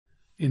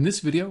In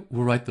this video,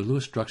 we'll write the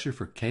Lewis structure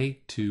for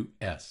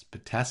K2S,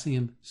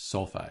 potassium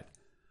sulfide.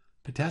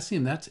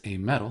 Potassium, that's a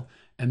metal,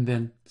 and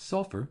then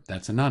sulfur,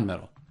 that's a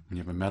nonmetal. When you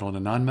have a metal and a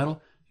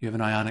nonmetal, you have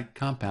an ionic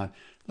compound.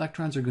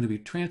 Electrons are going to be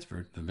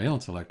transferred, the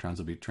valence electrons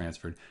will be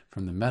transferred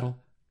from the metal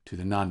to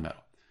the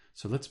nonmetal.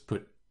 So let's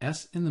put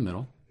S in the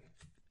middle,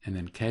 and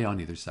then K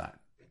on either side.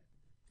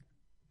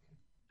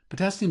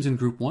 Potassium's in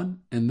group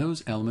 1, and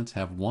those elements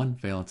have one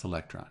valence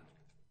electron.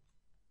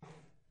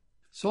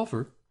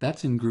 Sulfur,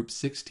 that's in group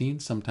 16,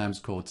 sometimes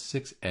called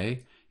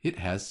 6A. It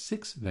has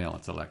 6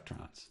 valence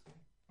electrons.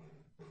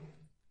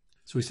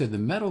 So we said the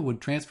metal would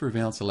transfer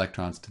valence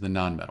electrons to the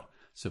nonmetal.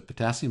 So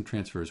potassium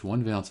transfers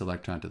one valence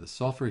electron to the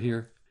sulfur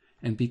here.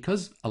 And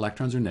because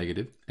electrons are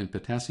negative and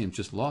potassium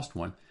just lost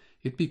one,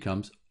 it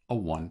becomes a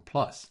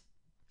 1+.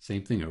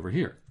 Same thing over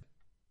here.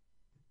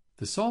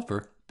 The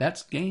sulfur,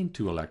 that's gained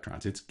 2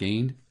 electrons. It's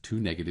gained 2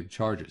 negative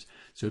charges.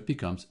 So it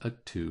becomes a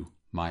 2-.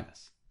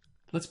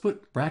 Let's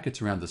put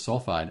brackets around the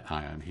sulfide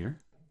ion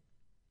here.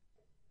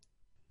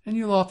 And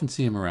you'll often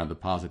see them around the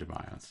positive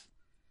ions.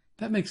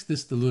 That makes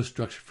this the Lewis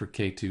structure for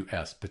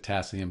K2S,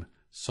 potassium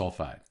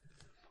sulfide.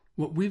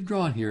 What we've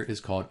drawn here is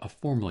called a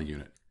formula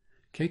unit.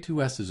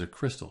 K2S is a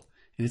crystal,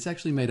 and it's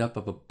actually made up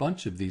of a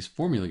bunch of these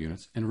formula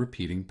units in a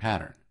repeating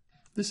pattern.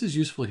 This is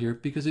useful here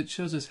because it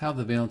shows us how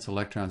the valence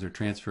electrons are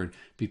transferred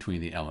between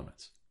the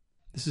elements.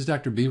 This is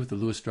Dr. B with the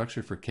Lewis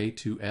structure for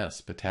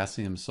K2S,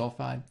 potassium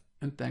sulfide,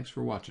 and thanks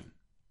for watching.